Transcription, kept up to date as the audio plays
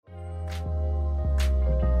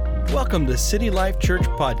Welcome to City Life Church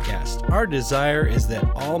Podcast. Our desire is that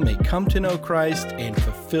all may come to know Christ and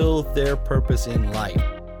fulfill their purpose in life.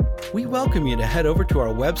 We welcome you to head over to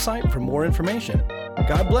our website for more information.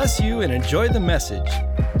 God bless you and enjoy the message.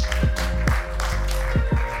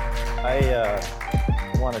 I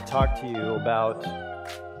want to talk to you about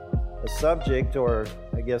a subject, or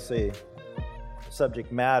I guess a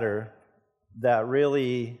subject matter that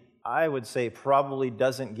really, I would say, probably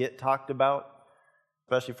doesn't get talked about,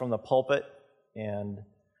 especially from the pulpit. And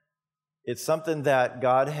it's something that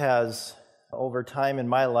God has, over time in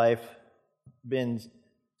my life, been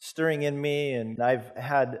stirring in me, and I've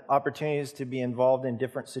had opportunities to be involved in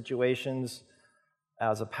different situations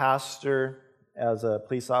as a pastor, as a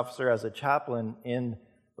police officer, as a chaplain, in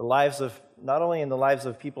the lives of, not only in the lives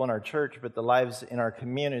of people in our church, but the lives in our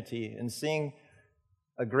community, and seeing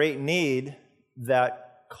a great need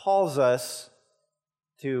that calls us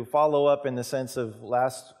to follow up in the sense of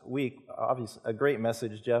last week. Obviously, a great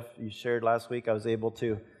message, Jeff, you shared last week. I was able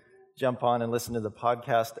to jump on and listen to the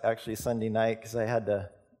podcast actually Sunday night because I had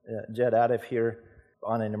to jet out of here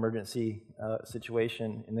on an emergency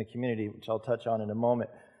situation in the community, which I'll touch on in a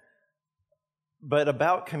moment. But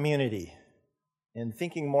about community, and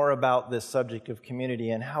thinking more about this subject of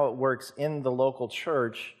community and how it works in the local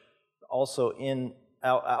church, also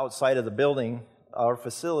outside of the building, our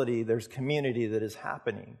facility, there's community that is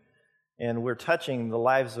happening. And we're touching the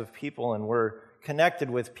lives of people, and we're connected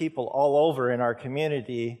with people all over in our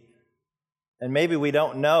community. And maybe we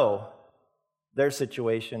don't know their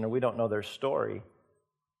situation, or we don't know their story.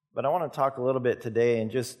 But I want to talk a little bit today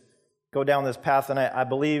and just go down this path. And I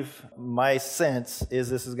believe my sense is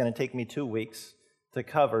this is going to take me 2 weeks to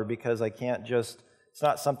cover, because I can't just, it's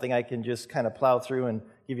not something I can just kind of plow through and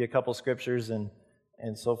give you a couple scriptures and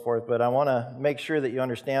so forth. But I want to make sure that you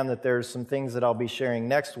understand that there's some things that I'll be sharing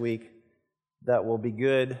next week that will be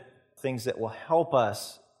good, things that will help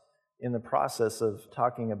us in the process of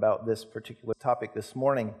talking about this particular topic this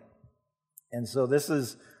morning. And so this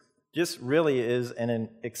is just really is an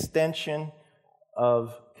extension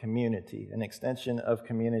of community, an extension of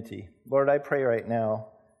community. Lord, I pray right now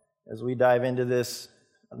as we dive into this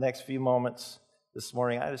next few moments this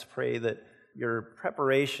morning, I just pray that your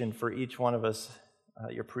preparation for each one of us,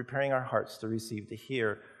 you're preparing our hearts to receive, to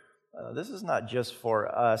hear. This is not just for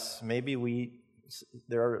us. Maybe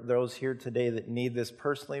there are those here today that need this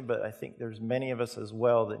personally, but I think there's many of us as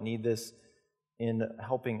well that need this in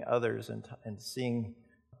helping others and seeing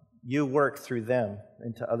you work through them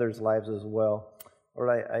into others' lives as well.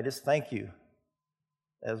 Lord, I just thank you,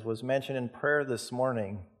 as was mentioned in prayer this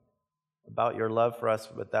morning, about your love for us,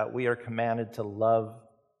 but that we are commanded to love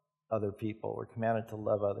other people. We're commanded to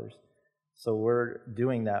love others. So we're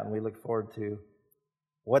doing that, and we look forward to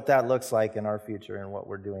what that looks like in our future and what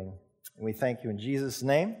we're doing. And we thank you in Jesus'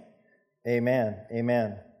 name. Amen.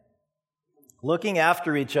 Amen. Looking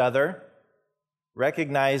after each other,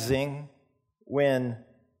 recognizing when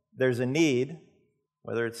there's a need,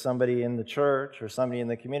 whether it's somebody in the church or somebody in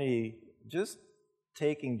the community, just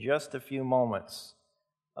taking just a few moments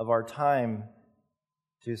of our time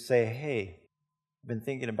to say, hey, I've been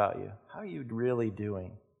thinking about you. How are you really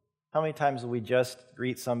doing? How many times do we just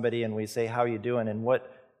greet somebody and we say, how are you doing? And what?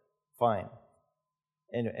 Fine.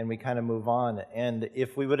 And we kind of move on. And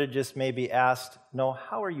if we would have just maybe asked, no,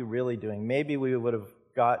 how are you really doing? Maybe we would have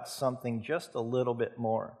got something just a little bit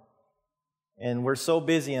more. And we're so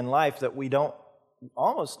busy in life that we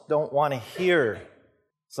almost don't want to hear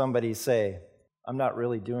somebody say, I'm not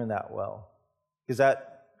really doing that well. Because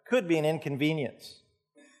that could be an inconvenience.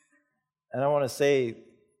 And I want to say,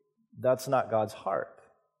 that's not God's heart.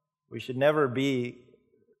 We should never be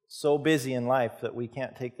so busy in life that we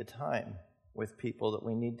can't take the time with people that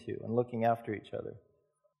we need to, and looking after each other.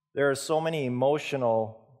 There are so many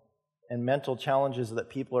emotional and mental challenges that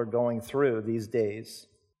people are going through these days.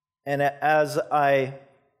 And as I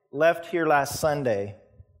left here last Sunday,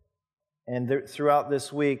 and throughout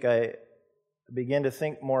this week, I began to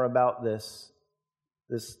think more about this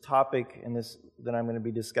topic and this that I'm going to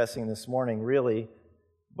be discussing this morning. Really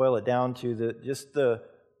boil it down to the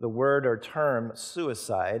word or term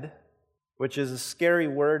suicide, which is a scary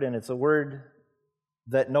word, and it's a word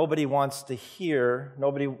that nobody wants to hear.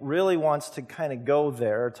 Nobody really wants to kind of go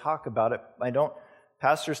there or talk about it.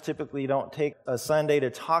 Pastors typically don't take a Sunday to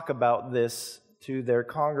talk about this to their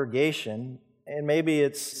congregation, and maybe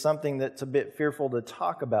it's something that's a bit fearful to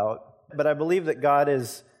talk about. But I believe that God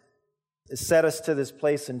has set us to this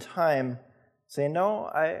place in time saying, no,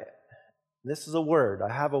 this is a word.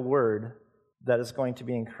 I have a word that is going to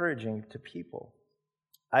be encouraging to people.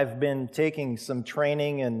 I've been taking some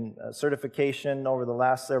training and certification over the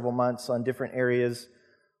last several months on different areas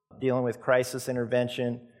dealing with crisis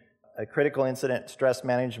intervention, critical incident stress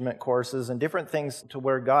management courses, and different things to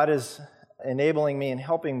where God is enabling me and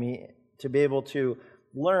helping me to be able to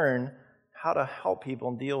learn how to help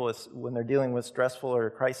people deal with when they're dealing with stressful or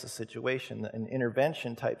crisis situation and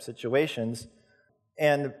intervention type situations.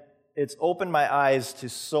 And it's opened my eyes to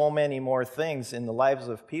so many more things in the lives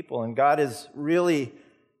of people. And God has really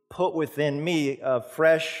put within me a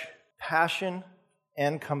fresh passion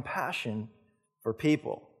and compassion for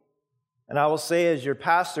people. And I will say, as your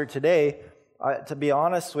pastor today, to be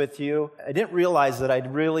honest with you, I didn't realize that I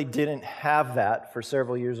really didn't have that for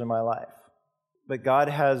several years of my life. But God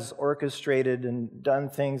has orchestrated and done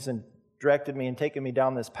things and directed me and taken me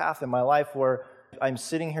down this path in my life where I'm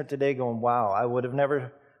sitting here today going, wow, I wouldn't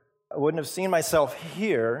have seen myself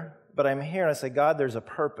here, but I'm here and I say, God, there's a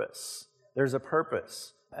purpose. There's a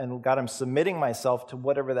purpose. And God, I'm submitting myself to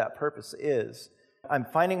whatever that purpose is. I'm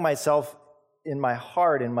finding myself in my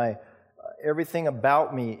heart, in my everything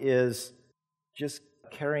about me is just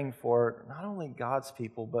caring for not only God's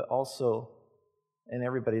people, but also, and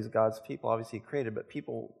everybody's God's people, obviously created, but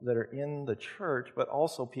people that are in the church, but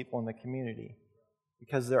also people in the community,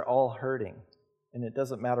 because they're all hurting. And it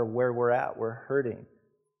doesn't matter where we're at, we're hurting.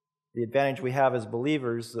 The advantage we have as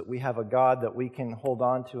believers that we have a God that we can hold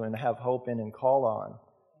on to and have hope in and call on.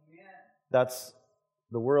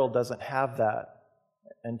 The world doesn't have that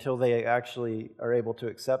until they actually are able to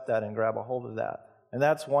accept that and grab a hold of that. And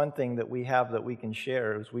that's one thing that we have that we can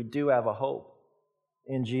share, is we do have a hope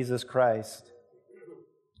in Jesus Christ.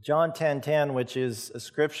 John 10:10, which is a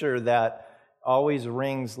scripture that always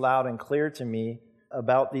rings loud and clear to me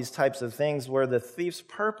about these types of things, where the thief's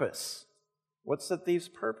purpose, what's the thief's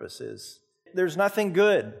purpose is? There's nothing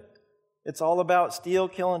good. It's all about steal,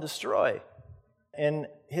 kill, and destroy. And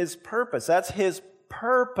his purpose, that's his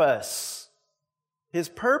purpose. His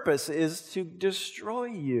purpose is to destroy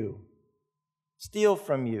you, steal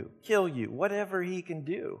from you, kill you, whatever he can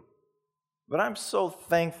do. But I'm so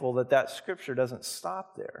thankful that that scripture doesn't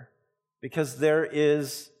stop there, because there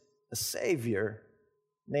is a Savior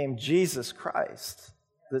named Jesus Christ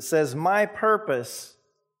that says, my purpose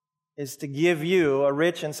is to give you a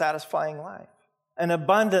rich and satisfying life, an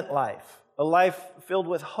abundant life, a life filled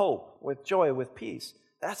with hope, with joy, with peace.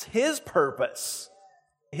 That's his purpose.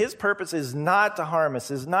 His purpose is not to harm us,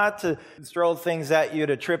 is not to throw things at you,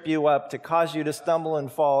 to trip you up, to cause you to stumble and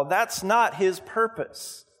fall. That's not his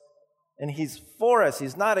purpose. And he's for us.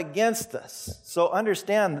 He's not against us. So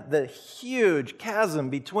understand the huge chasm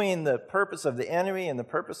between the purpose of the enemy and the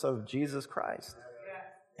purpose of Jesus Christ.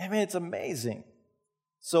 I mean, it's amazing.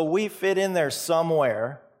 So we fit in there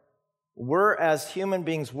somewhere. We're, as human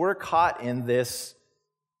beings, we're caught in this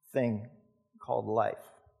thing called life.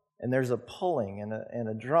 And there's a pulling and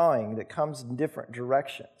a drawing that comes in different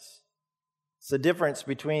directions. It's the difference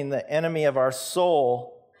between the enemy of our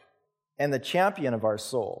soul and the champion of our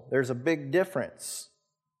soul. There's a big difference.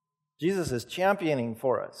 Jesus is championing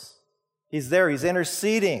for us. He's there. He's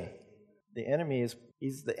interceding. The enemy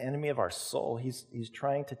he's the enemy of our soul. He's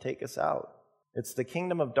trying to take us out. It's the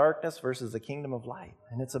kingdom of darkness versus the kingdom of light.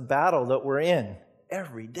 And it's a battle that we're in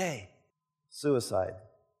every day. Suicide.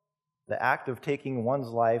 The act of taking one's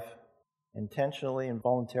life intentionally and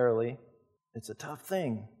voluntarily, it's a tough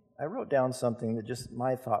thing. I wrote down something that just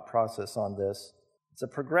my thought process on this. It's a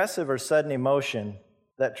progressive or sudden emotion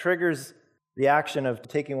that triggers the action of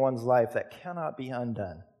taking one's life that cannot be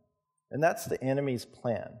undone. And that's the enemy's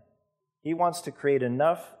plan. He wants to create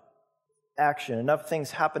enough action, enough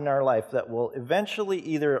things happen in our life that will eventually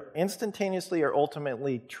either instantaneously or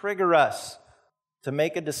ultimately trigger us to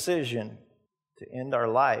make a decision to end our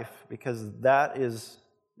life, because that is,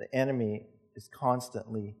 the enemy is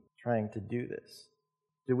constantly trying to do this.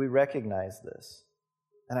 Do we recognize this?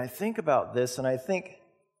 And I think about this and I think,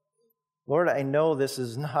 Lord, I know this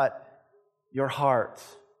is not your heart,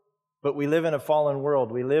 but we live in a fallen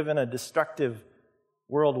world. We live in a destructive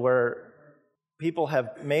world where people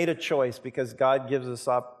have made a choice because God gives us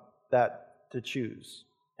up that to choose.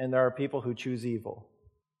 And there are people who choose evil.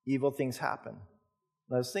 Evil things happen.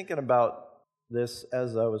 And I was thinking about this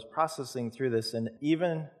as I was processing through this, and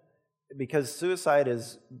even because suicide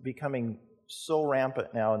is becoming so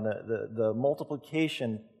rampant now, and the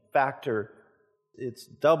multiplication factor, it's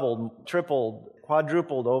doubled, tripled,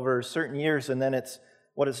 quadrupled over certain years, and then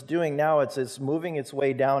what it's doing now, it's moving its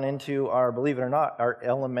way down into our, believe it or not, our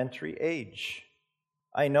elementary age.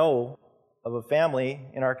 I know of a family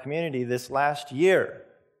in our community this last year,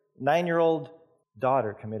 9-year-old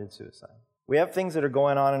daughter committed suicide. We have things that are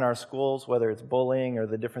going on in our schools, whether it's bullying or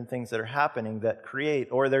the different things that are happening that create,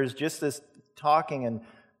 or there's just this talking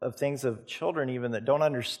of things of children even that don't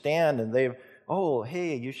understand, and oh,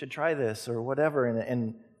 hey, you should try this or whatever.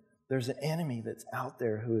 And there's an enemy that's out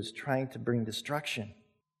there who is trying to bring destruction.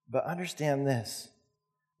 But understand this.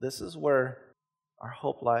 This is where our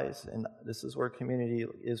hope lies, and this is where community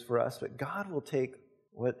is for us. But God will take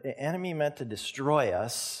what the enemy meant to destroy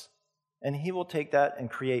us, and He will take that and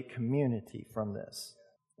create community from this.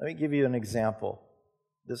 Let me give you an example.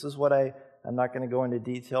 This is what I'm not going to go into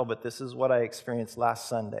detail, but this is what I experienced last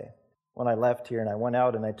Sunday when I left here and I went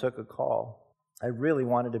out and I took a call. I really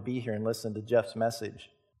wanted to be here and listen to Jeff's message.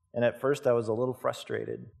 And at first I was a little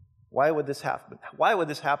frustrated. Why would this happen? Why would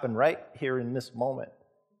this happen right here in this moment?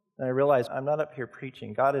 And I realized I'm not up here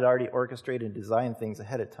preaching. God had already orchestrated and designed things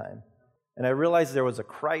ahead of time. And I realized there was a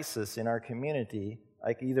crisis in our community.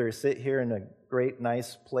 I could either sit here in a great,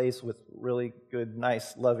 nice place with really good,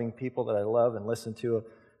 nice, loving people that I love and listen to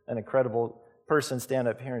an incredible person stand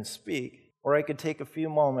up here and speak, or I could take a few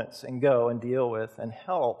moments and go and deal with and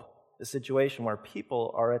help the situation where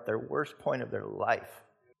people are at their worst point of their life.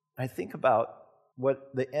 I think about what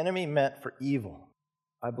the enemy meant for evil.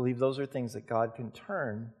 I believe those are things that God can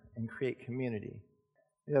turn and create community.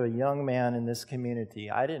 We have a young man in this community.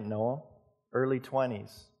 I didn't know him. Early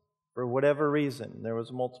 20s. For whatever reason, there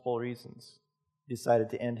was multiple reasons, decided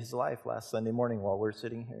to end his life last Sunday morning while we're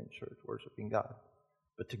sitting here in church worshiping God.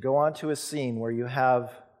 But to go on to a scene where you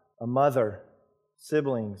have a mother,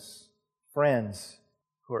 siblings, friends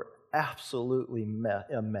who are absolutely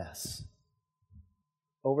a mess.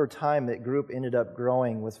 Over time, that group ended up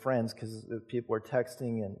growing with friends because people were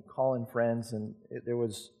texting and calling friends, and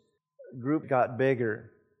the group got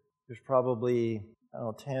bigger. There's probably,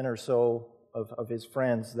 10 or so of his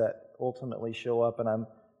friends that ultimately show up, and I'm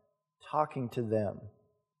talking to them.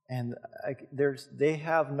 And they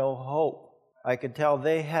have no hope. I could tell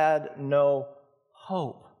they had no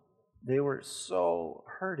hope. They were so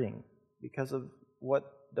hurting because of what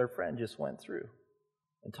their friend just went through.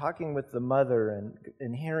 And talking with the mother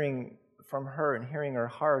and hearing from her and hearing her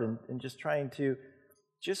heart and just trying to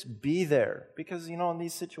just be there. Because, in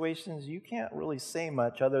these situations, you can't really say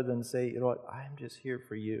much other than say, you know what, I'm just here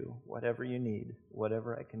for you. Whatever you need,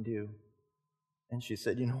 whatever I can do. And she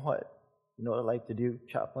said, you know what I'd like to do,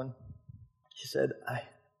 Chaplain? She said,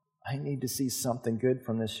 I need to see something good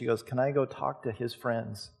from this. She goes, can I go talk to his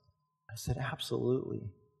friends? I said,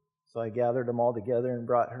 absolutely. So I gathered them all together and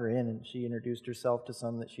brought her in, and she introduced herself to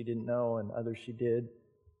some that she didn't know and others she did.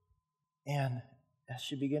 And as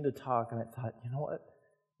she began to talk, and I thought, you know what?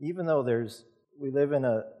 Even though we live in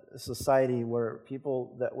a society where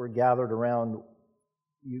people that were gathered around,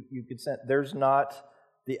 you could sense there's not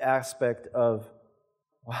the aspect of,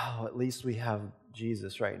 wow, at least we have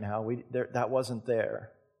Jesus right now. That wasn't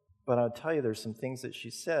there. But I'll tell you, there's some things that she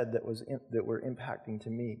said that were impacting to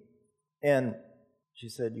me. And she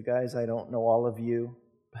said, you guys, I don't know all of you,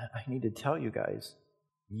 but I need to tell you guys,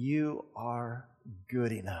 you are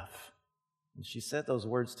good enough. And she said those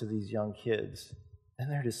words to these young kids, and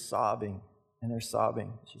they're just sobbing, and they're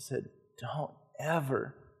sobbing. She said, don't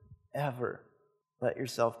ever, ever let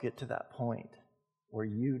yourself get to that point where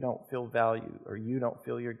you don't feel valued or you don't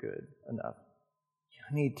feel you're good enough.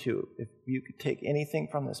 You need to. If you could take anything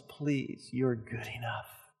from this, please, you're good enough.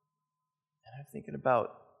 And I'm thinking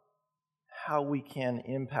about how we can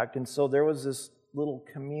impact. And so there was this little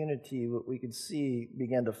community that we could see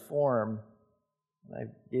began to form. And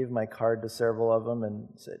I gave my card to several of them and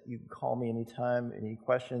said, you can call me anytime, any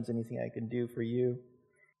questions, anything I can do for you.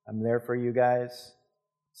 I'm there for you guys.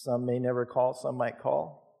 Some may never call, some might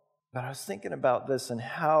call. But I was thinking about this and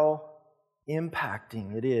how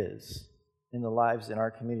impacting it is in the lives in our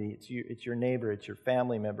community. It's your neighbor, it's your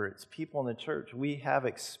family member, it's people in the church. We have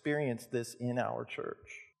experienced this in our church.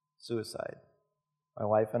 Suicide. My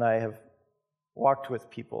wife and I have walked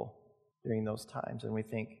with people during those times, and we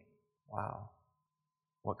think, wow,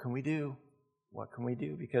 what can we do? What can we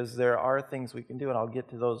do? Because there are things we can do, and I'll get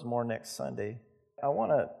to those more next Sunday. I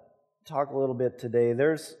want to talk a little bit today.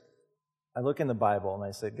 I look in the Bible, and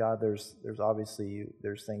I said, God, there's obviously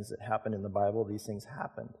there's things that happen in the Bible. These things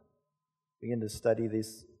happened. Begin to study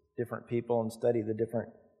these different people and study the different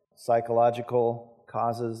psychological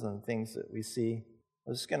causes and things that we see.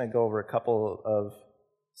 I'm just going to go over a couple of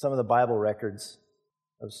some of the Bible records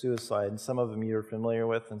of suicide, and some of them you're familiar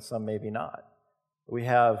with and some maybe not. We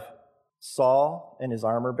have Saul and his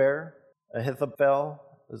armor bearer. Ahithophel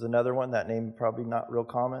is another one, that name probably not real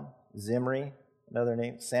common. Zimri, another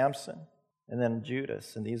name. Samson, and then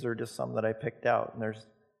Judas. And these are just some that I picked out, and there's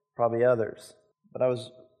probably others. But I was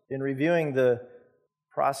in reviewing the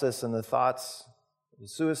process and the thoughts of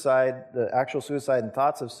suicide, the actual suicide and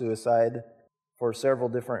thoughts of suicide, for several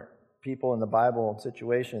different people in the Bible and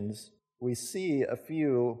situations, we see a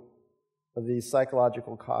few of these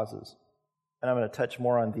psychological causes. And I'm going to touch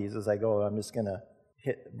more on these as I go. I'm just going to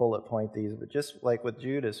hit bullet point these. But just like with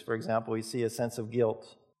Judas, for example, we see a sense of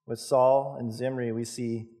guilt. With Saul and Zimri, we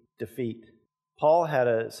see defeat. Paul had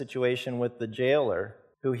a situation with the jailer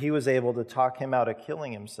who he was able to talk him out of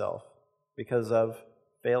killing himself because of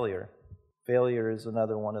failure. Failure is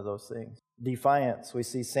another one of those things. Defiance. We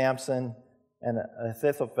see Samson and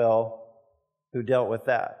Ahithophel who dealt with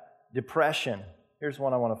that. Depression. Here's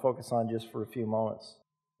one I want to focus on just for a few moments.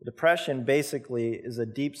 Depression basically is a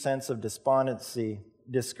deep sense of despondency,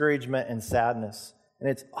 discouragement, and sadness. And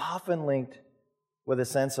it's often linked with a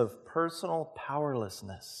sense of personal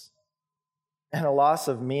powerlessness and a loss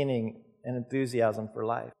of meaning and enthusiasm for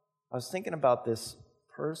life. I was thinking about this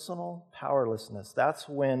personal powerlessness. That's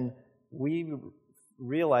when we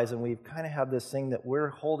realize, and we kind of have this thing that we're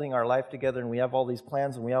holding our life together and we have all these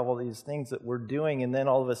plans and we have all these things that we're doing, and then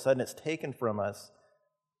all of a sudden it's taken from us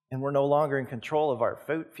and we're no longer in control of our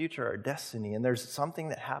future, our destiny. And there's something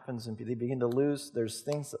that happens and they begin to lose. There's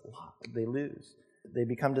things that they lose. They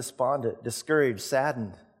become despondent, discouraged,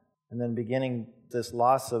 saddened, and then beginning this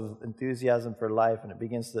loss of enthusiasm for life. And it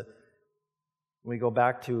begins to, we go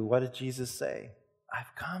back to, what did Jesus say?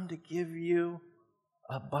 I've come to give you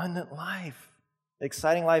abundant life.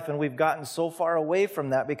 Exciting life, and we've gotten so far away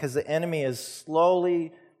from that because the enemy has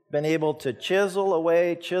slowly been able to chisel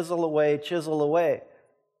away.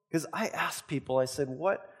 Because I asked people, I said,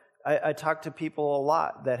 I talk to people a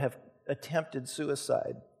lot that have attempted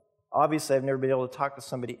suicide. Obviously, I've never been able to talk to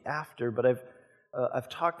somebody after, but I've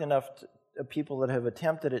talked enough to people that have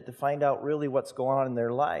attempted it to find out really what's going on in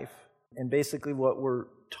their life. And basically what we're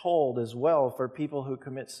told as well for people who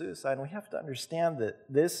commit suicide, and we have to understand that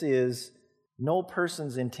this is, no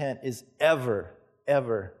person's intent is ever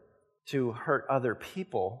to hurt other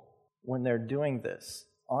people when they're doing this.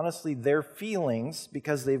 Honestly, their feelings,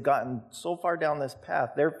 because they've gotten so far down this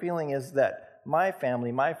path, their feeling is that my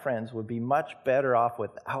family, my friends would be much better off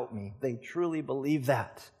without me. They truly believe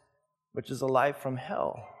that, which is a lie from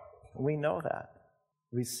hell. We know that.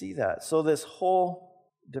 We see that. So this whole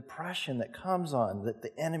depression that comes on, that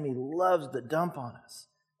the enemy loves to dump on us.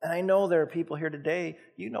 And I know there are people here today,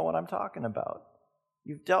 you know what I'm talking about.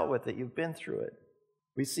 You've dealt with it. You've been through it.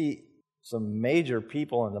 We see some major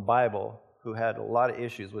people in the Bible who had a lot of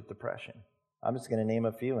issues with depression. I'm just going to name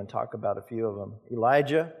a few and talk about a few of them.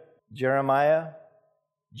 Elijah, Jeremiah,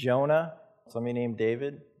 Jonah, somebody named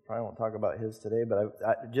David. Probably won't talk about his today,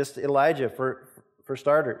 but just Elijah for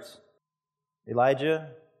starters. Elijah,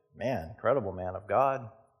 man, incredible man of God.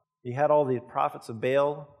 He had all the prophets of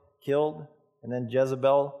Baal killed, and then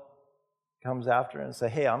Jezebel comes after him and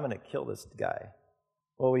says, hey, I'm going to kill this guy.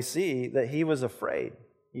 Well, we see that he was afraid.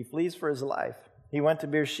 He flees for his life. He went to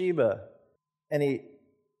Beersheba, and he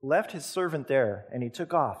left his servant there, and he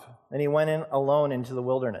took off, and he went in alone into the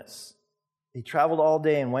wilderness. He traveled all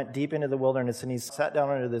day and went deep into the wilderness, and he sat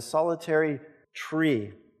down under this solitary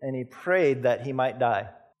tree, and he prayed that he might die.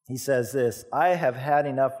 He says this, I have had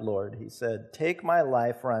enough, Lord. He said, take my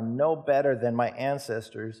life, for I'm no better than my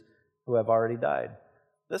ancestors who have already died.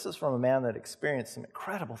 This is from a man that experienced some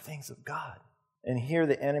incredible things of God. And here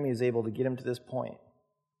the enemy is able to get him to this point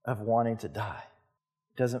of wanting to die.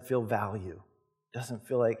 Doesn't feel value. Doesn't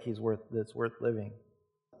feel like it's worth living.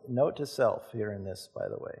 Note to self here in this, by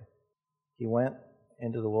the way. He went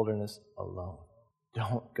into the wilderness alone.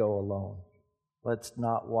 Don't go alone. Let's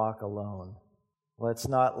not walk alone. Let's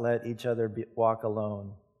not let each other walk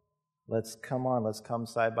alone. Let's come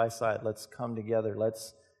side by side. Let's come together.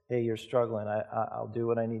 Hey, you're struggling. I'll do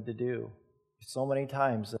what I need to do. So many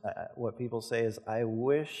times what people say is, I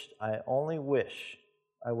only wish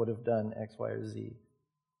I would have done X, Y, or Z,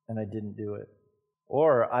 and I didn't do it.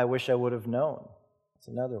 Or I wish I would have known. That's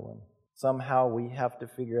another one. Somehow we have to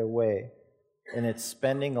figure a way, and it's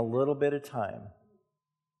spending a little bit of time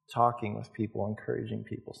talking with people, encouraging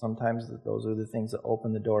people. Sometimes those are the things that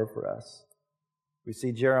open the door for us. We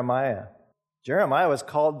see Jeremiah. Jeremiah was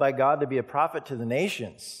called by God to be a prophet to the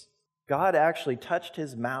nations. God actually touched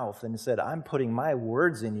his mouth and said, I'm putting my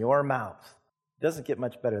words in your mouth. It doesn't get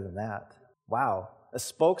much better than that. Wow. A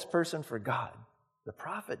spokesperson for God. The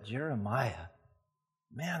prophet Jeremiah.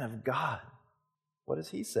 Man of God. What does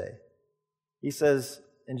he say? He says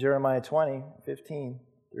in Jeremiah 20:15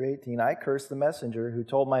 through 18, I curse the messenger who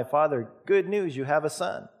told my father, good news, you have a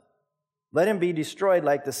son. Let him be destroyed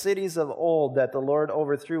like the cities of old that the Lord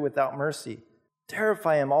overthrew without mercy.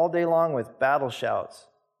 Terrify him all day long with battle shouts,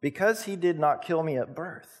 because he did not kill me at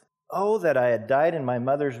birth. Oh, that I had died in my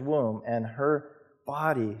mother's womb, and her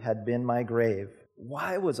body had been my grave.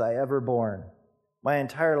 Why was I ever born? My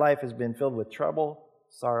entire life has been filled with trouble,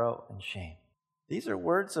 sorrow, and shame. These are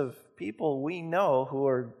words of people we know who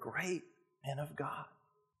are great men of God.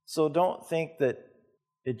 So don't think that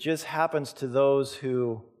it just happens to those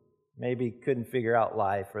who maybe couldn't figure out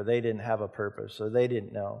life, or they didn't have a purpose, or they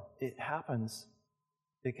didn't know. It happens.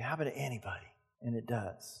 It can happen to anybody, and it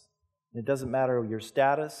does. It doesn't matter your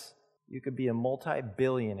status. You could be a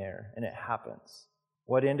multi-billionaire, and it happens.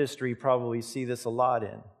 What industry probably see this a lot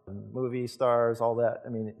in? Movie stars, all that. I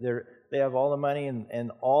mean, they have all the money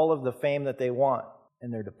and all of the fame that they want,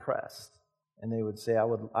 and they're depressed. And they would say,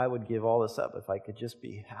 I would give all this up if I could just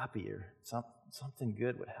be happier. Something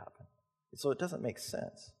good would happen. So it doesn't make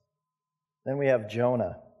sense. Then we have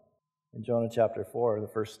Jonah in Jonah chapter 4, the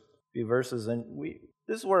first few verses. And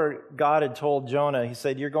this is where God had told Jonah, he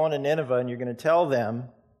said, you're going to Nineveh and you're going to tell them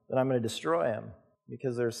that I'm going to destroy them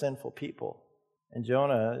because they're sinful people. And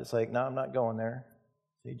Jonah is like, no, I'm not going there.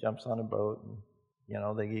 So he jumps on a boat and,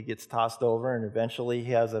 he gets tossed over, and eventually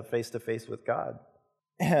he has a face-to-face with God.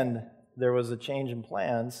 And there was a change in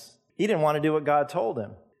plans. He didn't want to do what God told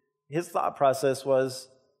him. His thought process was,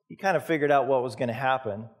 he kind of figured out what was going to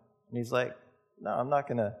happen. And he's like, no, I'm not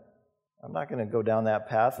going to go down that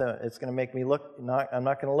path. It's going to make me I'm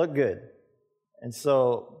not going to look good. And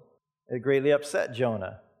so it greatly upset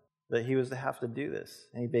Jonah that he was to have to do this.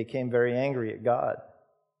 And he became very angry at God.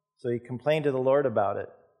 So he complained to the Lord about it.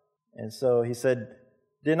 And so he said,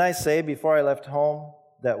 didn't I say before I left home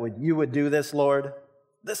that you would do this, Lord?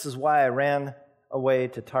 This is why I ran away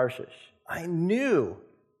to Tarshish. I knew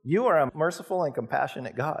you are a merciful and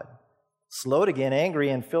compassionate God, slow to get angry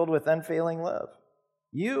and filled with unfailing love.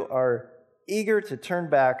 You are eager to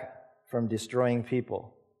turn back from destroying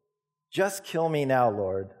people. Just kill me now,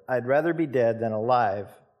 Lord. I'd rather be dead than alive.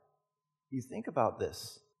 You think about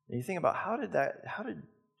this, and you think about how did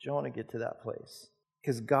Jonah get to that place?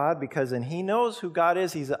 Because he knows who God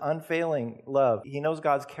is. He's an unfailing love. He knows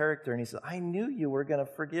God's character, and he says, I knew you were going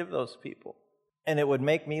to forgive those people. And it would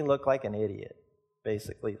make me look like an idiot,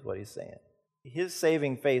 basically, is what he's saying. His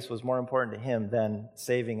saving face was more important to him than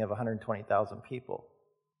saving of 120,000 people.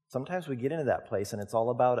 Sometimes we get into that place, and it's all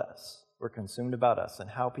about us. We're consumed about us and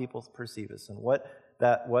how people perceive us and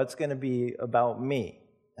what's going to be about me.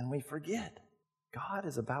 And we forget. God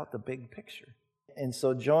is about the big picture. And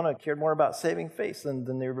so Jonah cared more about saving face than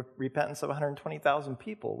the repentance of 120,000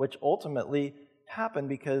 people, which ultimately happened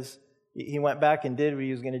because he went back and did what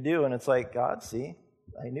he was going to do. And it's like, God, see,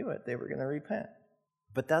 I knew it. They were going to repent.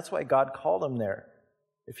 But that's why God called him there.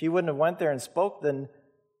 If he wouldn't have went there and spoke, then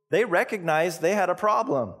they recognized they had a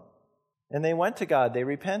problem. And they went to God. They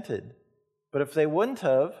repented. But if they wouldn't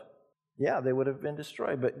have, they would have been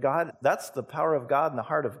destroyed. But God, that's the power of God and the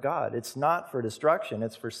heart of God. It's not for destruction.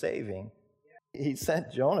 It's for saving. He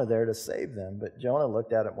sent Jonah there to save them, but Jonah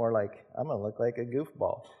looked at it more like, I'm going to look like a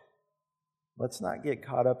goofball. Let's not get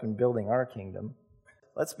caught up in building our kingdom.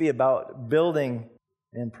 Let's be about building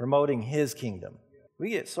and promoting his kingdom.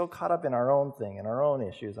 We get so caught up in our own thing, in our own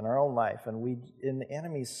issues, in our own life, and the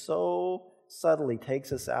enemy so subtly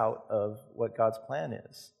takes us out of what God's plan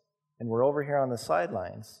is. And we're over here on the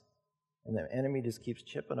sidelines, and the enemy just keeps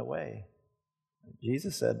chipping away.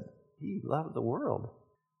 Jesus said he loved the world.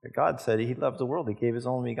 God said he loved the world. He gave his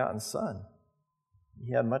only begotten Son.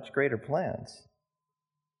 He had much greater plans.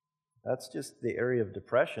 That's just the area of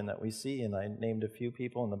depression that we see, and I named a few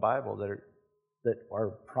people in the Bible that are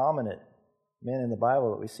prominent men in the Bible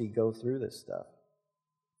that we see go through this stuff.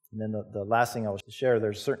 And then the last thing I was to share,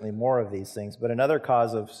 there's certainly more of these things, but another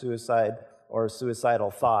cause of suicide or suicidal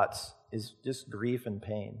thoughts is just grief and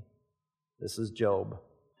pain. This is Job.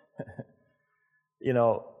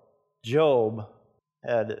 Job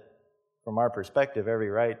had, from our perspective, every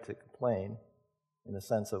right to complain in the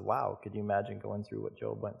sense of, wow, could you imagine going through what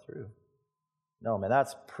Job went through? No, man,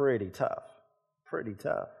 that's pretty tough. Pretty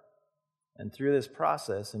tough. And through this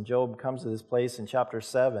process, and Job comes to this place in chapter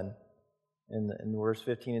 7, in verse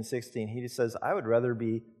 15 and 16, he just says, I would rather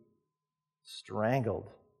be strangled,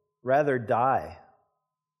 rather die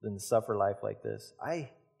than suffer life like this. I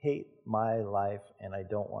hate my life, and I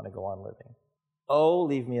don't want to go on living. Oh,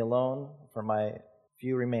 leave me alone for my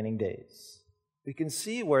few remaining days. We can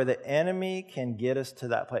see where the enemy can get us to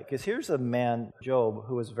that place. Because here's a man, Job,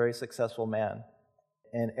 who was a very successful man.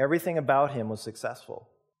 And everything about him was successful.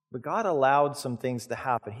 But God allowed some things to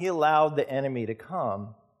happen. He allowed the enemy to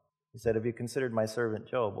come. He said, have you considered my servant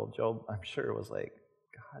Job? Well, Job, I'm sure, was like,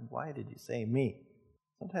 God, why did you say me?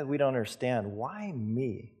 Sometimes we don't understand. Why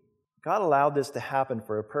me? God allowed this to happen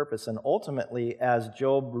for a purpose. And ultimately, as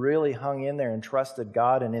Job really hung in there and trusted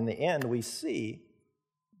God, and in the end, we see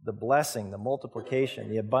the blessing, the multiplication,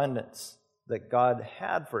 the abundance that God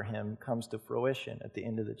had for him comes to fruition at the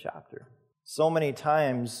end of the chapter. So many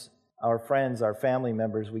times our friends, our family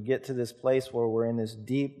members, we get to this place where we're in this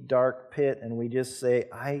deep, dark pit and we just say,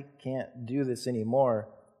 I can't do this anymore.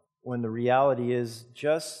 When the reality is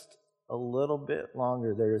just a little bit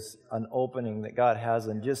longer, there's an opening that God has,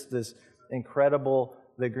 and just this incredible,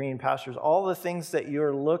 the green pastures, all the things that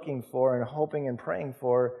you're looking for and hoping and praying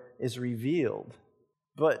for is revealed.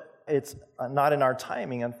 But it's not in our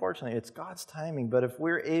timing, unfortunately. It's God's timing. But if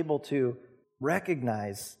we're able to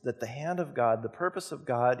recognize that the hand of God, the purpose of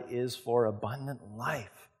God is for abundant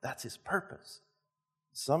life. That's His purpose.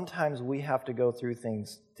 Sometimes we have to go through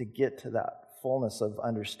things to get to that fullness of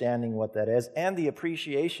understanding what that is and the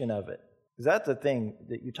appreciation of it. Because that's the thing,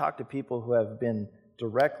 that you talk to people who have been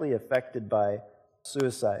directly affected by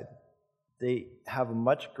suicide. They have a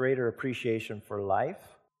much greater appreciation for life,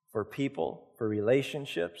 for people, for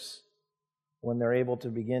relationships, when they're able to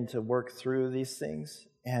begin to work through these things.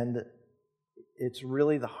 And it's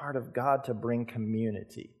really the heart of God to bring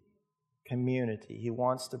community. Community. He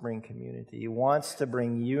wants to bring community. He wants to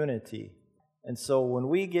bring unity. And so when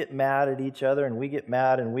we get mad at each other and we get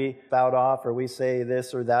mad and we spout off or we say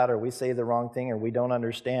this or that or we say the wrong thing or we don't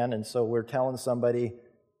understand, and so we're telling somebody,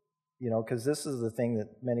 because this is the thing that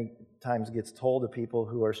many times gets told to people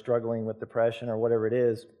who are struggling with depression or whatever it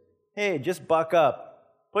is, hey, just buck up.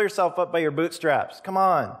 Pull yourself up by your bootstraps. Come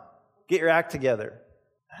on. Get your act together.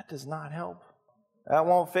 That does not help. That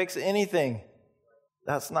won't fix anything.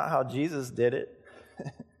 That's not how Jesus did it.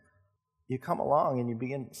 You come along and you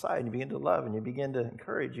begin inside, and you begin to love, and you begin to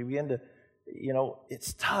encourage, you begin to,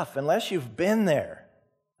 it's tough unless you've been there.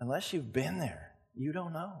 Unless you've been there, you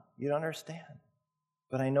don't know. You don't understand.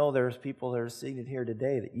 But I know there's people that are seated here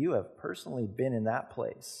today that you have personally been in that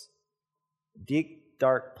place, deep,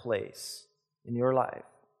 dark place in your life.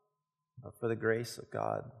 But for the grace of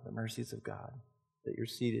God, the mercies of God, that you're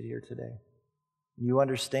seated here today. You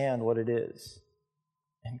understand what it is.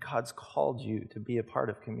 And God's called you to be a part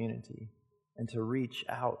of community and to reach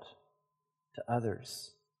out to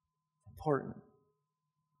others. Important.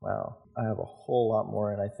 Wow, I have a whole lot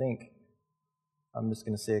more, and I think I'm just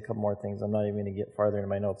going to say a couple more things. I'm not even going to get farther in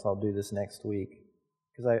my notes. I'll do this next week.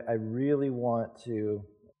 Because I really want to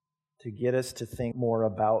get us to think more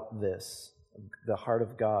about this, the heart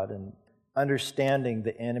of God, and understanding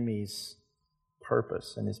the enemy's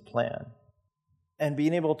purpose and his plan. And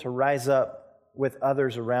being able to rise up with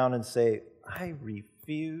others around and say, I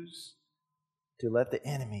refuse to let the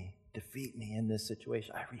enemy defeat me in this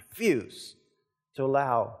situation. I refuse to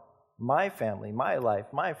allow my family, my life,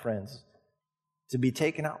 my friends to be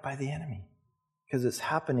taken out by the enemy. Because it's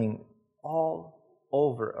happening all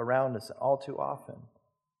over around us all too often.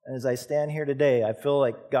 And as I stand here today, I feel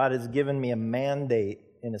like God has given me a mandate,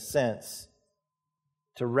 in a sense,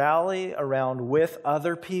 to rally around with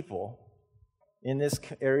other people in this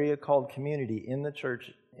area called community, in the church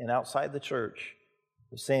and outside the church,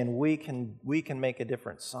 saying we can make a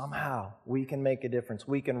difference somehow. We can make a difference.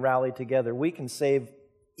 We can rally together. We can save,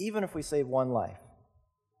 even if we save one life.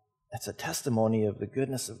 That's a testimony of the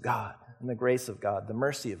goodness of God and the grace of God, the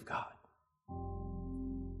mercy of God.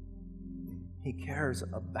 He cares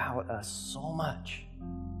about us so much.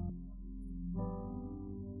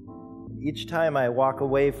 Each time I walk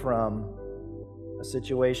away from a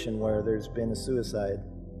situation where there's been a suicide,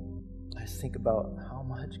 I just think about how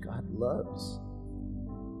much God loves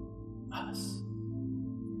us.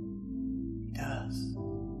 He does.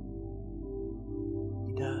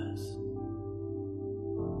 He does.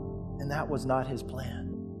 And that was not His plan.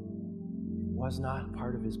 It was not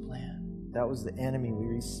part of His plan. That was the enemy.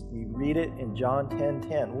 We read it in John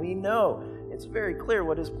 10:10. We know it's very clear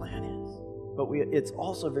what His plan is. But it's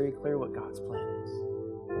also very clear what God's plan is.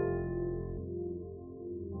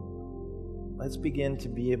 Let's begin to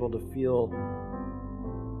be able to feel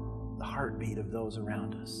the heartbeat of those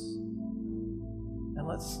around us. And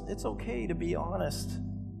it's okay to be honest.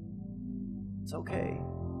 It's okay.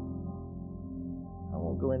 I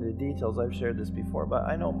won't go into the details. I've shared this before, but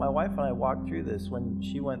I know my wife and I walked through this when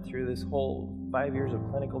she went through this whole 5 years of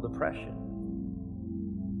clinical depression.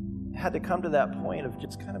 I had to come to that point of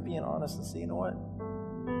just kind of being honest and say, you know what?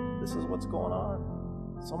 This is what's going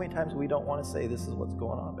on. So many times we don't want to say this is what's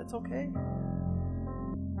going on, but it's okay.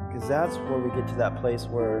 Because that's where we get to that place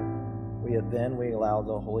where we allow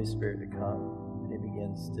the Holy Spirit to come, and He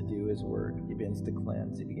begins to do His work. He begins to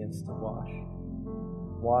cleanse. He begins to wash.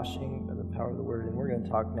 Washing by the power of the Word. And we're going to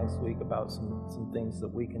talk next week about some things that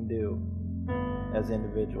we can do as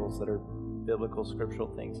individuals that are biblical, scriptural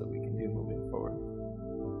things that we can do moving forward.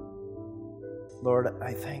 Lord,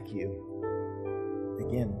 I thank You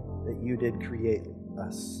again that You did create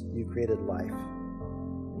us. You created life.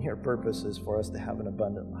 And Your purpose is for us to have an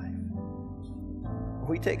abundant life.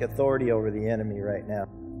 We take authority over the enemy right now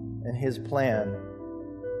and his plan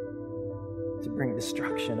to bring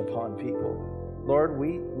destruction upon people. Lord,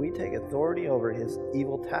 we take authority over his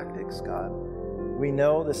evil tactics, God. We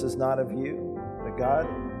know this is not of you, but God,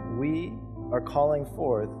 we are calling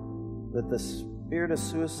forth that the spirit of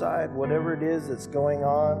suicide, whatever it is that's going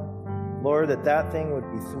on, Lord, that thing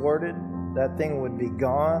would be thwarted, that thing would be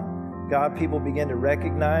gone. God, people begin to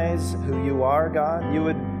recognize who you are, God. You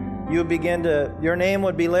would begin to, your name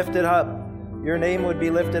would be lifted up. Your name would be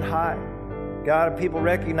lifted high. God, people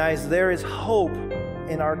recognize there is hope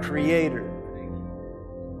in our Creator.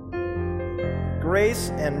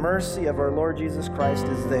 Grace and mercy of our Lord Jesus Christ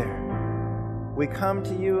is there. We come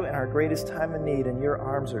to you in our greatest time of need, and your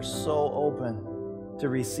arms are so open to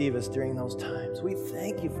receive us during those times. We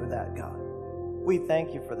thank you for that, God. We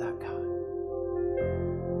thank you for that, God.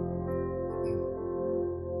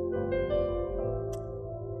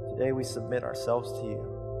 Today we submit ourselves to you,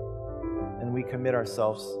 and we commit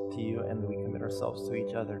ourselves to you, and we commit ourselves to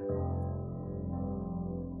each other.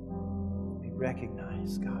 We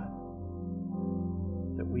recognize, God,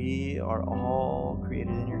 that we are all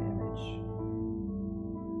created in your image,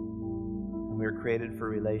 and we are created for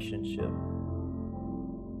relationship.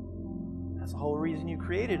 That's the whole reason you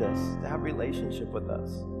created us, to have relationship with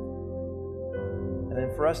us, and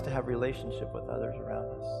then for us to have relationship with others around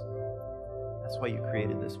us. That's why you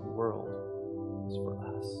created this world. It's for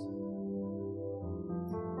us.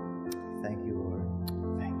 Thank you, Lord.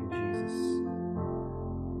 Thank you, Jesus.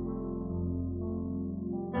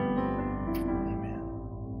 Amen.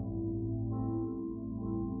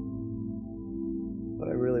 What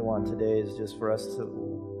I really want today is just for us to,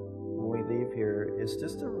 when we leave here, is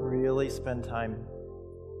just to really spend time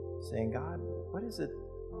saying, God, what is it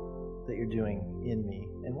that you're doing in me?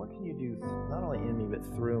 And what can you do not only in me, but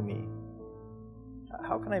through me?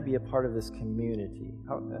 How can I be a part of this community?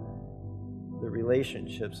 The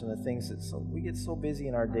relationships and the things that we get so busy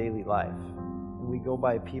in our daily life, and we go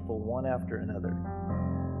by people one after another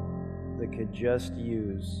that could just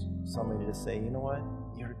use somebody to say, you know what?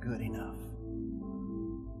 You're good enough.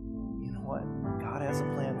 You know what? God has a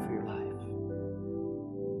plan for your life.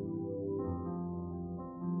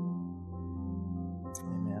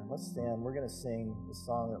 Amen. Let's stand. We're going to sing the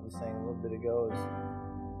song that we sang a little bit ago.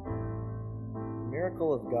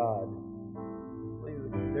 Miracle of God.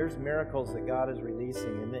 There's miracles that God is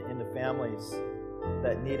releasing into families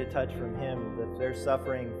that need a touch from Him, that they're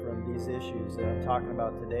suffering from these issues that I'm talking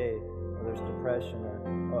about today, or there's depression,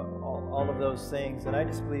 or all of those things. And I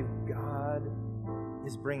just believe God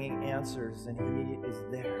is bringing answers, and He is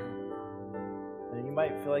there. And you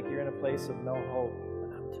might feel like you're in a place of no hope,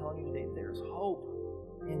 but I'm telling you today, there's hope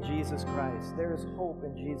in Jesus Christ. There is hope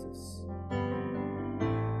in Jesus.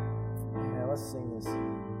 Let's sing this.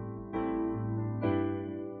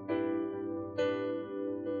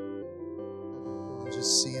 I'm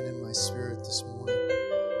just seeing in my spirit this morning,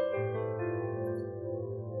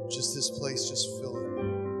 just this place just filling.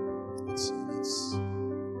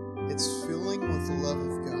 It's filling with the love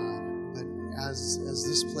of God. But as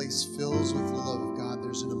this place fills with the love of God,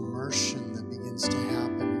 there's an immersion that begins to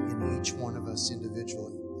happen in each one of us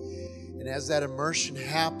individually. And as that immersion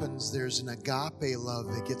happens, there's an agape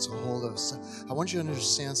love that gets a hold of us. I want you to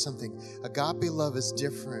understand something. Agape love is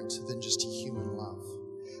different than just a human love.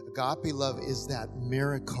 Agape love is that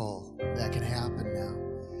miracle that can happen now.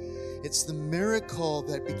 It's the miracle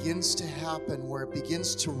that begins to happen, where it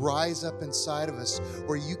begins to rise up inside of us,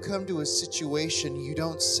 where you come to a situation, you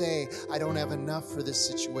don't say, I don't have enough for this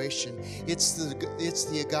situation. It's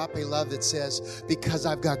the agape love that says, because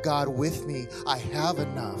I've got God with me, I have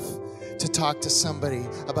enough to talk to somebody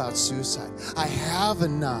about suicide. I have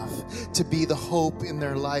enough to be the hope in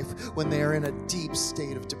their life when they are in a deep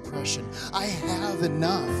state of depression. I have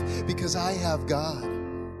enough because I have God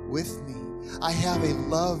with me. I have a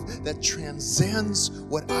love that transcends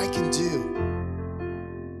what I can do.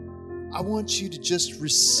 I want you to just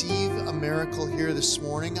receive a miracle here this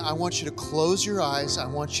morning. I want you to close your eyes. I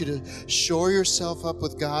want you to shore yourself up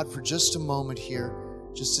with God for just a moment here,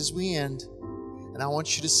 just as we end. And I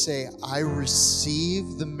want you to say, I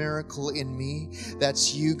receive the miracle in me.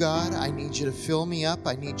 That's you, God. I need you to fill me up.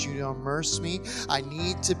 I need you to immerse me. I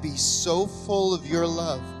need to be so full of your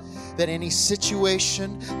love that any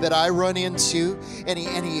situation that I run into,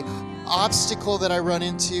 any obstacle that I run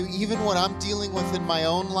into, even what I'm dealing with in my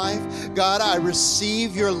own life, God, I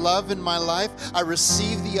receive your love in my life. I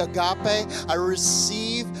receive the agape. I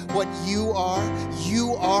receive what you are.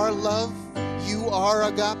 You are love. You are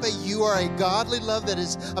agape. You are a godly love that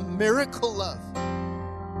is a miracle love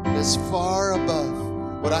that is far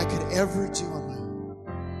above what I could ever do on my own.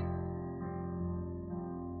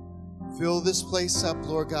 Fill this place up,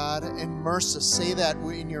 Lord God. Immerse us. Say that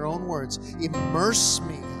in your own words. Immerse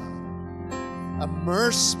me, God.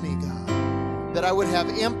 Immerse me, God. That I would have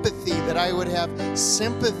empathy, that I would have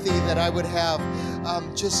sympathy, that I would have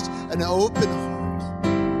just an open heart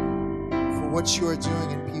for what you are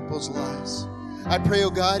doing in people's lives. I pray,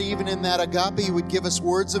 oh God, even in that agape, you would give us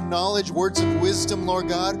words of knowledge, words of wisdom, Lord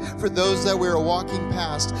God, for those that we're walking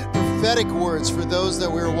past. Prophetic words for those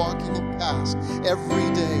that we're walking past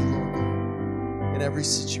every day, Lord God, in every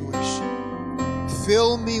situation.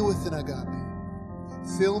 Fill me with an agape.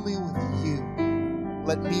 Fill me with you.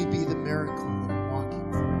 Let me be the miracle that I'm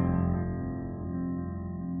walking through.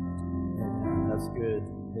 Amen. That's good.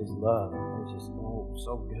 His love is just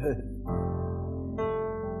so good.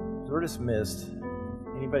 So we're dismissed.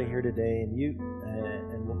 Anybody here today, and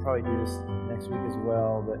we'll probably do this next week as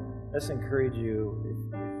well, but let's encourage you if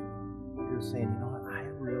you're saying, you know what, I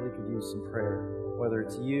really could use some prayer, whether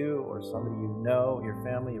it's you or somebody you know, your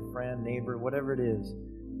family, your friend, neighbor, whatever it is.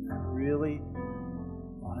 I really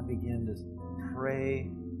want to begin to pray,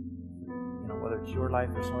 whether it's your life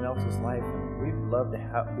or someone else's life. We'd love to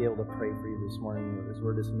be able to pray for you this morning as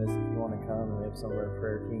we're dismissed. If you want to come, we have some of our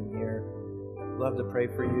prayer team here. We'd love to pray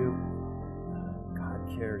for you. God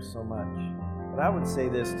cares so much. But I would say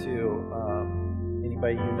this too,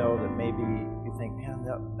 anybody you know that maybe you think, man,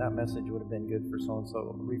 that message would have been good for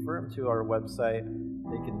so-and-so, refer them to our website.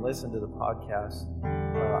 They can listen to the podcast.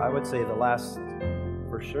 I would say the last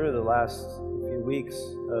few weeks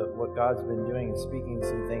of what God's been doing and speaking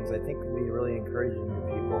some things, I think can be really encouraging to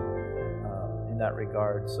people in that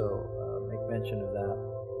regard. So make mention of that.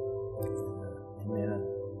 Amen.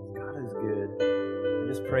 God is good. I'm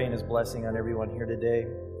just praying His blessing on everyone here today.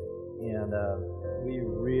 And we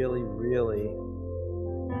really, really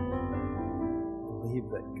believe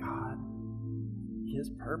that God, His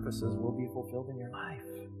purposes will be fulfilled in your life.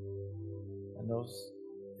 And those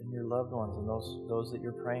in your loved ones and those that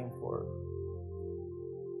you're praying for.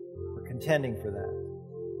 We're contending for that.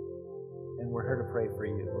 And we're here to pray for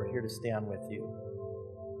you. We're here to stand with you.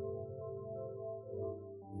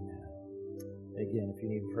 Amen. Again, if you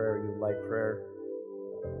need prayer, you would like prayer,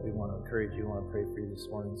 we want to encourage you, we want to pray for you this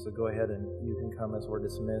morning. So go ahead and you can come as we're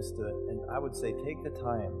dismissed. And I would say take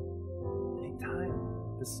time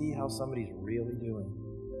to see how somebody's really doing.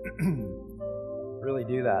 Really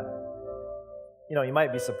do that. You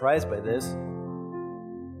might be surprised by this,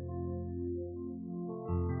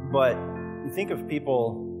 but you think of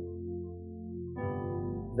people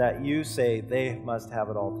that you say they must have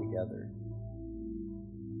it all together.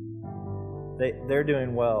 They're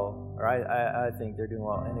doing well, or I think they're doing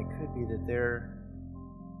well, and it could be that they're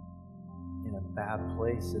in a bad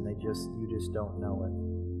place and you just don't know it.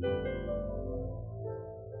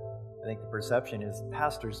 I think the perception is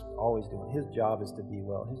pastor's always doing it. His job is to be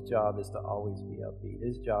well. His job is to always be upbeat.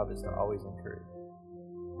 His job is to always encourage.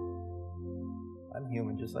 I'm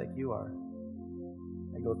human just like you are.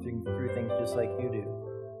 I go through things just like you do.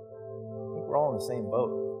 I think we're all in the same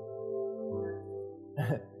boat.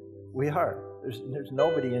 We are. There's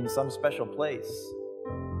nobody in some special place.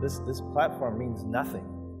 This platform means nothing.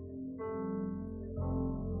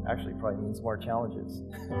 Actually, probably means more challenges.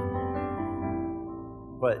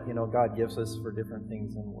 But, God gives us for different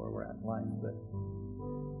things than where we're at in life. But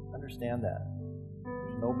understand that.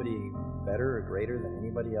 There's nobody better or greater than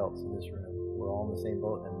anybody else in this room. We're all in the same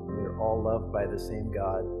boat, and we're all loved by the same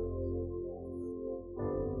God.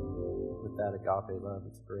 With that agape love,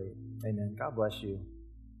 it's great. Amen. God bless you.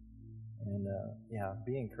 And,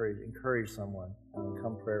 be encouraged. Encourage someone.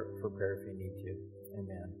 Come for prayer if you need to.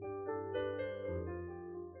 Amen.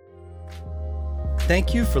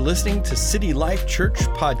 Thank you for listening to City Life Church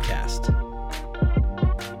Podcast.